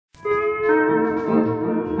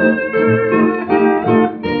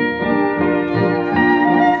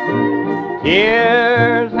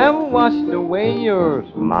Tears have washed away your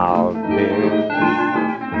smile, dear,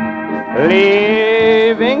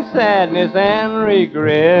 leaving sadness and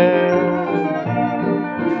regret.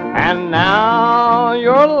 And now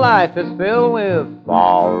your life is filled with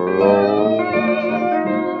sorrow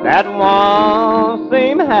that once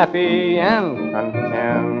seemed happy and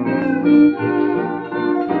content.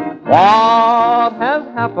 What has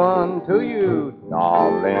happened to you,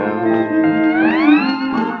 darling?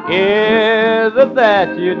 Is it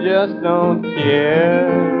that you just don't care?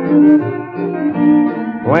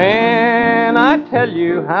 When I tell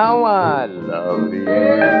you how I love you,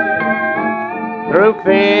 through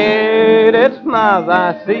faded smiles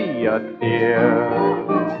I see a tear.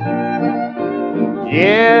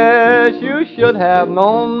 Yes, you should have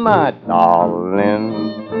known, my darling,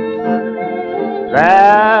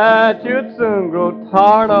 that you'd soon grow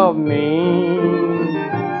tired of me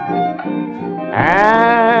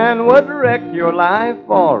and would wreck your life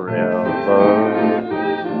forever.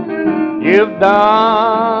 You've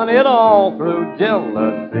done it all through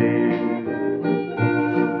jealousy.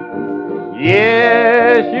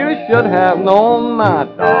 Yes, you should have known, my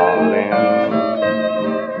darling,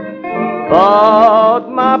 but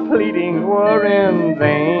my pleadings were in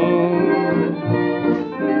vain.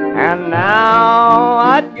 And now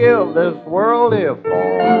I'd give this world if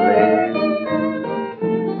only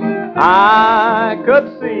I could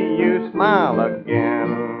see you smile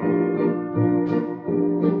again.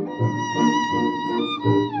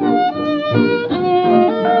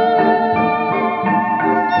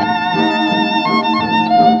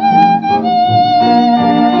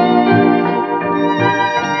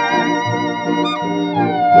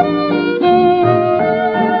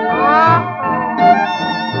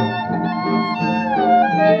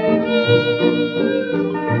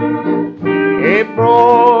 A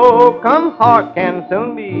broken heart can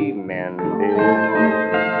soon be mended,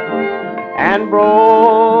 and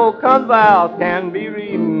broken vows can be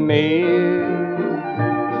remade.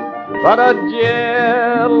 But a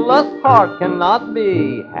jealous heart cannot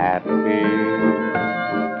be happy.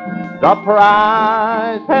 The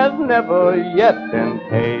price has never yet been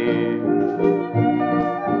paid.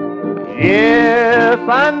 Yes,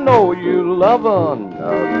 I know you love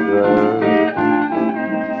another,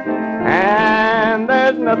 and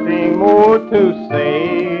there's nothing more to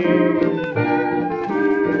say.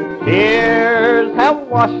 Tears have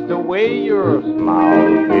washed away your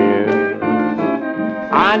smile, dear.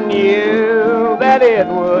 I knew that it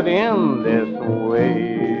would end this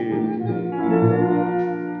way.